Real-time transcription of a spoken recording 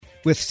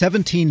With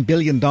 $17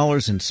 billion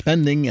in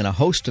spending and a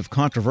host of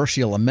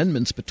controversial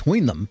amendments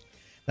between them,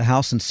 the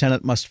House and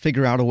Senate must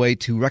figure out a way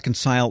to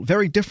reconcile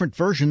very different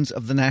versions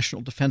of the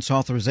National Defense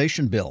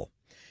Authorization Bill.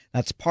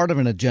 That's part of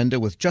an agenda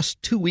with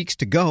just 2 weeks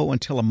to go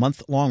until a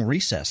month-long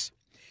recess.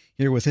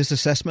 Here with his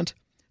assessment,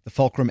 the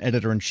Fulcrum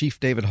editor-in-chief,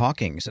 David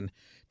Hawkins. And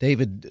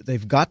David,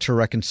 they've got to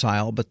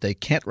reconcile, but they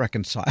can't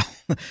reconcile.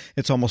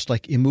 It's almost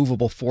like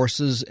immovable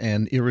forces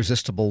and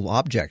irresistible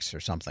objects or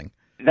something.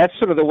 That's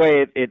sort of the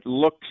way it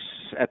looks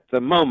at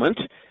the moment.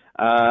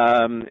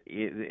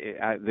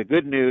 The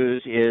good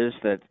news is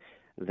that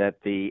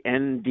the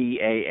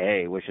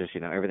NDAA, which is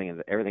everything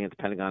at the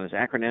Pentagon is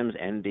acronyms.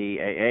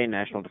 NDAA,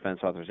 National Defense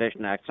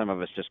Authorization Act. Some of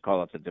us just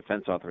call it the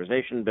Defense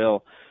Authorization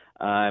Bill.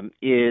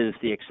 Is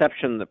the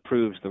exception that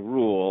proves the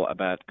rule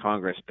about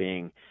Congress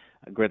being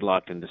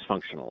gridlocked and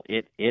dysfunctional.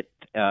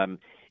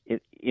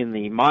 In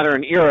the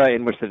modern era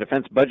in which the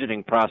defense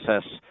budgeting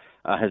process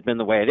has been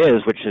the way it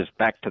is, which is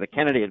back to the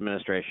Kennedy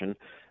administration,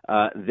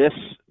 this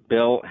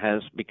bill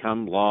has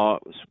become law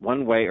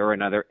one way or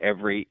another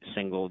every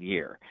single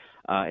year.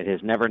 It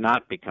has never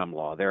not become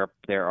law. There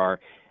are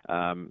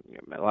a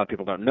lot of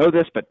people don't know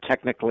this, but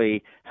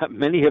technically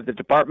many of the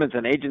departments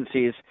and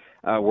agencies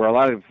where a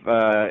lot of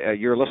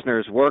your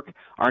listeners work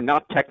are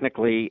not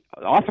technically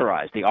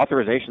authorized. The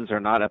authorizations are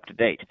not up to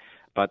date,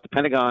 but the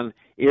Pentagon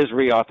is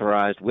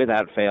reauthorized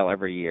without fail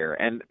every year.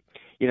 And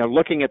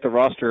looking at the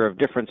roster of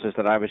differences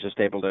that I was just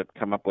able to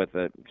come up with,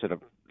 sort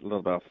of a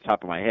little bit off the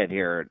top of my head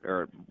here,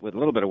 or with a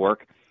little bit of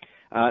work,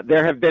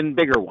 there have been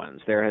bigger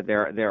ones.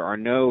 There are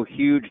no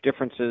huge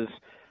differences.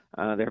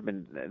 There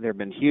have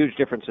been huge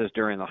differences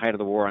during the height of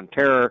the war on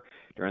terror,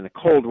 during the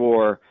Cold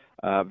War.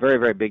 Very,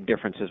 very big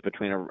differences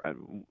between,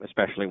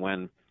 especially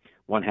when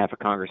one half of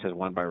Congress is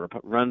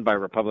run by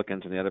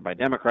Republicans and the other by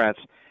Democrats.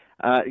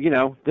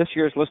 This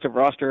year's list of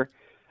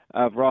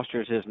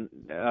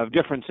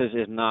differences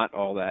is not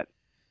all that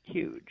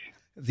huge.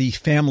 The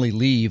family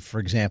leave, for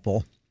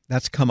example,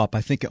 that's come up,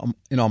 I think,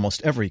 in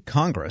almost every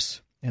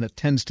Congress, and it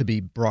tends to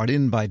be brought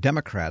in by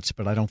Democrats,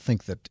 but I don't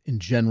think that in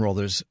general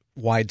there's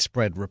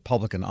widespread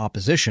Republican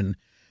opposition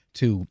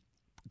to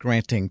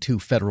granting to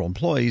federal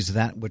employees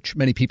that which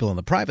many people in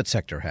the private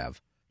sector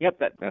have. Yep,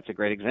 that's a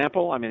great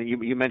example. I mean,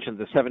 you mentioned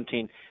the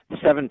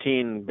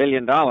 $17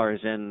 billion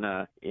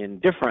in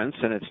difference,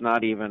 and it's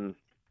not even.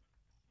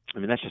 I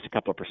mean, that's just a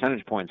couple of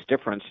percentage points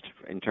difference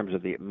in terms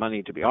of the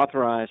money to be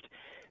authorized.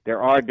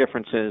 There are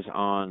differences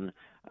on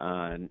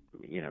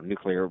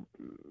nuclear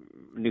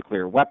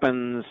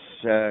weapons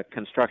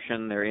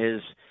construction. There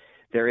is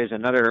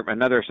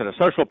another sort of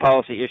social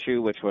policy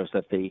issue, which was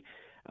that the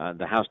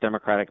House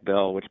Democratic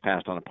bill, which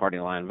passed on a party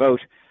line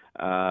vote,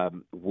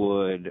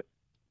 would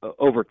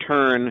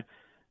overturn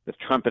the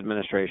Trump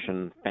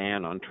administration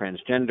ban on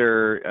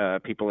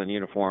transgender people in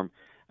uniform.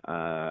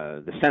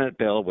 The Senate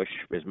bill, which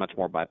is much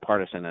more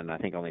bipartisan and I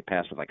think only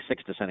passed with like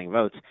 6 dissenting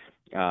votes,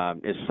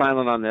 is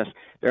silent on this.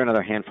 There are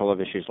another handful of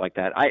issues like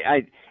that.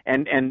 I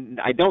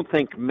don't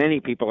think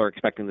many people are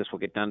expecting this will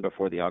get done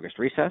before the August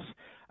recess.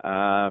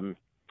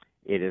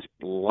 It is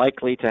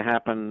likely to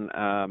happen.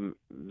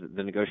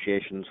 The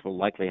negotiations will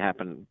likely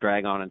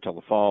drag on until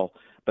the fall.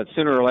 But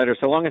sooner or later,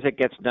 so long as it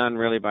gets done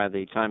really by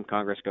the time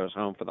Congress goes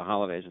home for the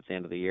holidays at the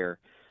end of the year,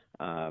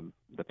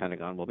 the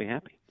Pentagon will be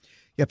happy.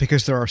 Yeah,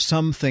 because there are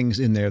some things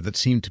in there that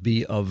seem to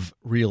be of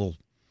real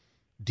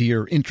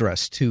dear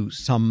interest to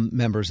some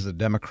members of the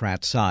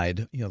Democrat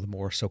side, the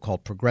more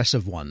so-called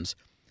progressive ones,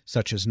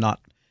 such as not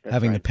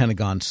having the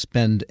Pentagon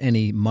spend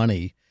any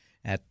money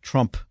at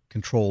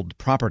Trump-controlled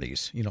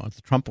properties, at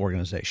the Trump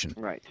organization.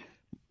 Right.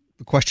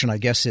 The question, I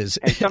guess, is...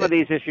 And some of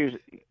these issues...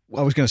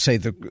 I was going to say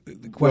the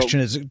question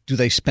is, do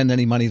they spend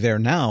any money there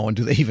now, and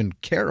do they even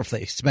care if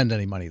they spend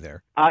any money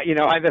there?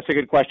 That's a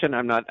good question.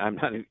 I'm not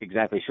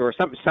exactly sure.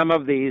 Some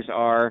of these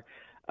are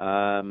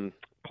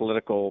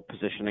political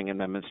positioning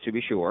amendments, to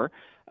be sure,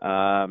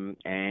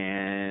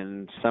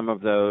 and some of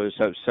those.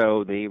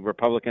 So the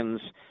Republicans,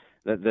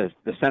 the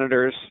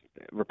senators,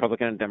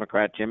 Republican and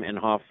Democrat, Jim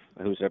Inhofe,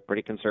 who's a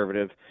pretty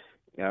conservative.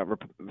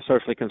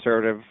 Socially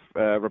conservative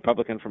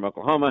Republican from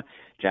Oklahoma,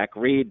 Jack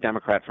Reed,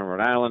 Democrat from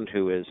Rhode Island,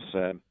 who is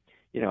a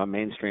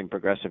mainstream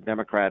progressive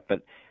Democrat.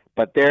 But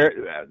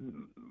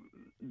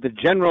the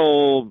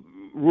general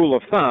rule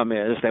of thumb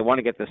is they want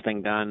to get this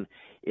thing done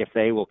if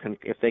they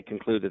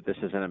conclude that this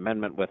is an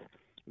amendment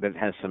that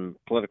has some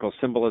political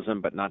symbolism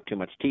but not too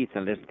much teeth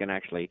and isn't going to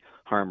actually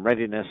harm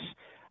readiness.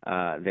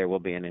 There will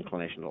be an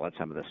inclination to let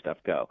some of this stuff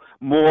go.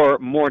 More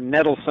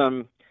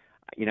nettlesome.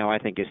 I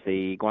think is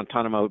the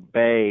Guantanamo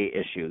Bay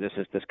issue. This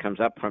comes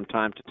up from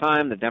time to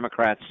time. The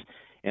Democrats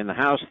in the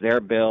House, their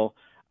bill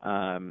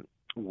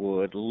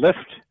would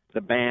lift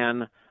the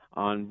ban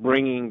on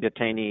bringing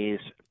detainees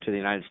to the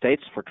United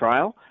States for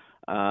trial.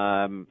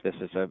 This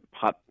is a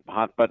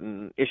hot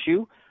button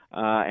issue,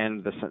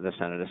 and the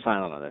Senate is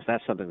silent on this.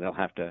 That's something they'll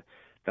have to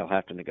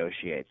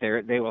negotiate.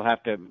 They will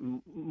have to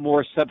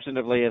more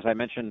substantively, as I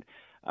mentioned,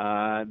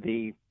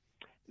 the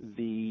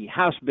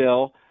House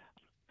bill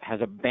has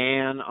a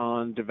ban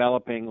on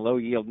developing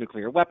low-yield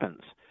nuclear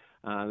weapons.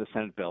 The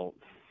Senate bill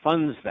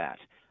funds that.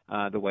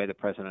 the way the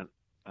president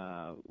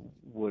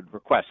would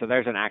request. So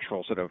there's an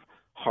actual sort of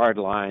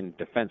hardline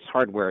defense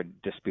hardware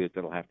dispute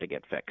that'll have to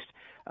get fixed.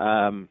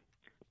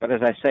 But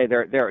as I say,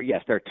 there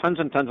are tons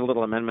and tons of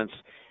little amendments.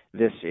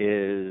 This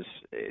is,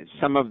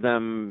 some of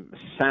them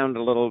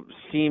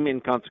seem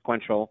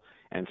inconsequential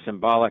and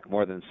symbolic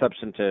more than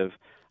substantive.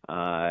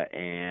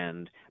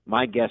 And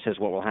my guess is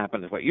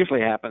what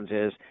usually happens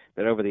is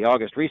that over the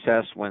August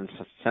recess, when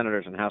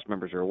senators and House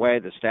members are away,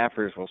 the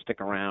staffers will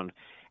stick around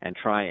and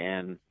try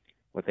and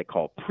what they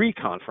call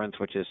pre-conference,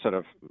 which is sort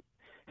of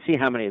see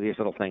how many of these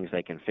little things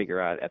they can figure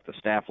out at the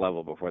staff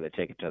level before they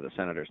take it to the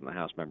senators and the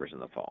House members in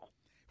the fall.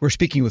 We're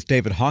speaking with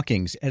David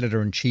Hawkins,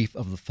 editor-in-chief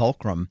of the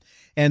Fulcrum.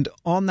 And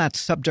on that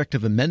subject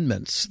of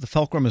amendments, the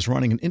Fulcrum is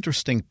running an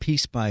interesting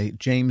piece by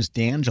James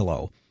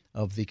D'Angelo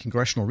of the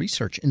Congressional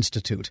Research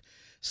Institute,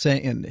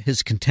 saying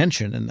his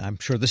contention, and I'm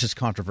sure this is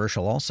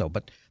controversial also,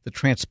 but the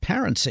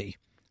transparency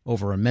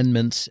over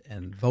amendments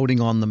and voting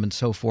on them and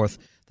so forth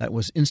that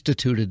was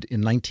instituted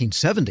in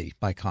 1970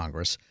 by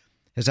Congress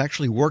has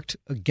actually worked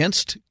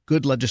against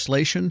good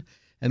legislation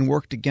and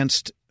worked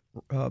against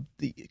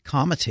the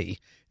comity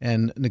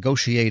and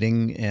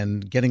negotiating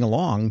and getting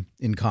along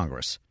in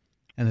Congress,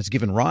 and has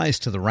given rise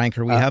to the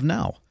rancor we have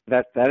now.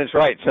 That is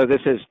right. So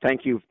this is,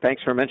 thanks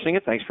for mentioning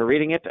it. Thanks for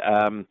reading it.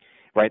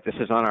 Right, this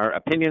is on our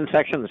opinion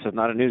section. This is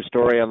not a news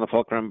story on the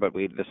Fulcrum, but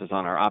this is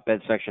on our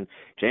op-ed section.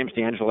 James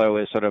D'Angelo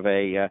is sort of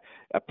a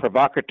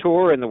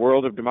provocateur in the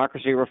world of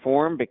democracy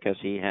reform because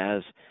he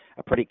has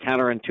a pretty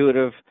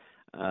counterintuitive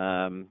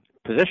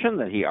position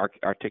that he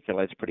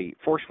articulates pretty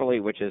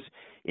forcefully, which is,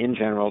 in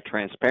general,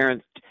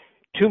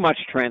 too much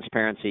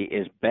transparency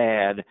is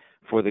bad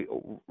for the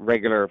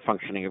regular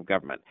functioning of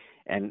government.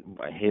 And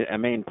a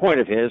main point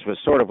of his was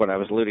sort of what I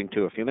was alluding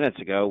to a few minutes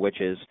ago, which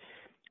is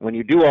when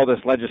you do all this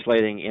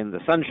legislating in the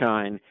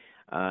sunshine,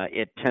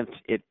 it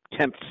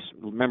tempts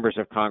members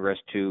of Congress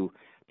to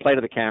play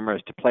to the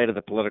cameras, to play to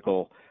the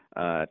political,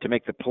 to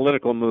make the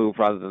political move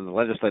rather than the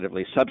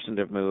legislatively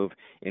substantive move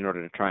in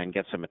order to try and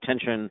get some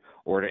attention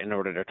or in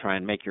order to try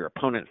and make your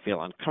opponent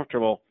feel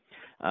uncomfortable.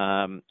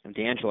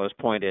 D'Angelo's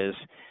point is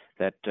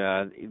that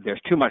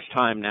there's too much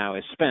time now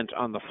is spent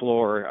on the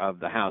floor of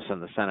the House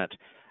and the Senate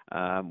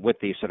with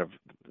these sort of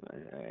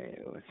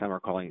some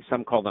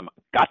call them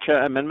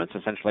gotcha amendments.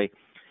 Essentially,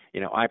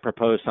 I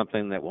propose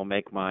something that will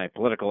make my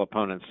political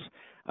opponents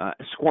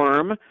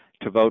squirm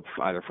to vote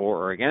either for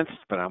or against,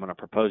 but I'm going to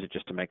propose it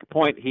just to make a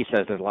point. He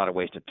says there's a lot of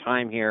wasted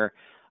time here,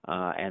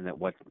 and that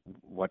what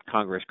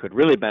Congress could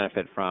really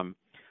benefit from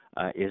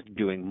is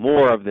doing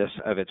more of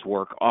its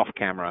work off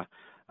camera,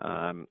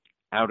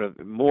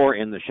 more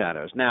in the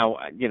shadows. Now,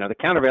 the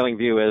countervailing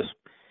view is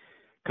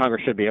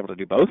Congress should be able to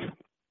do both.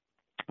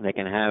 They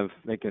can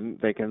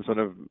sort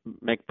of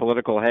make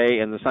political hay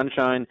in the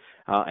sunshine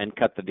and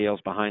cut the deals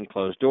behind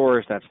closed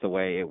doors. That's the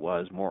way it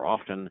was more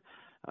often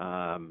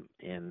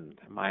in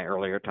my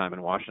earlier time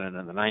in Washington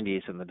in the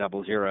 90s and the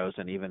double zeros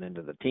and even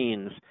into the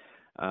teens.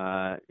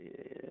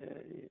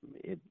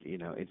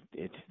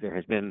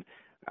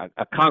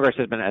 Congress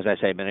has been, as I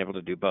say, been able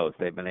to do both.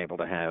 They've been able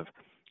to have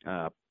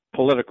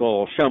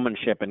political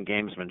showmanship and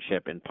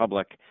gamesmanship in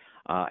public,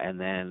 and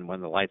then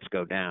when the lights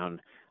go down,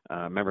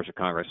 members of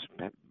Congress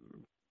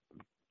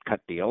cut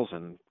deals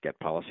and get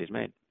policies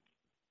made.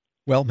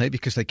 Well, maybe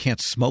because they can't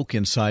smoke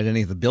inside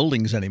any of the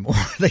buildings anymore.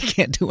 They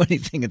can't do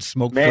anything in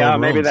smoke-filled rooms.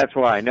 Maybe that's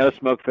why. No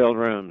smoke-filled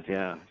rooms,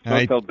 yeah.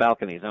 Smoke-filled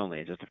balconies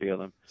only, just a few of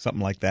them.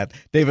 Something like that.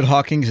 David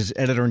Hawkins is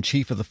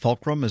editor-in-chief of the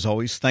Fulcrum. As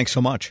always, thanks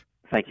so much.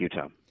 Thank you,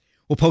 Tom.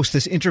 We'll post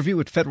this interview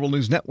at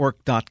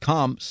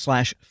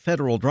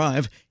federalnewsnetwork.com/Federal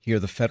Drive. Hear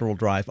the Federal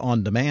Drive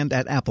on demand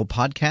at Apple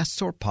Podcasts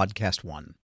or Podcast One.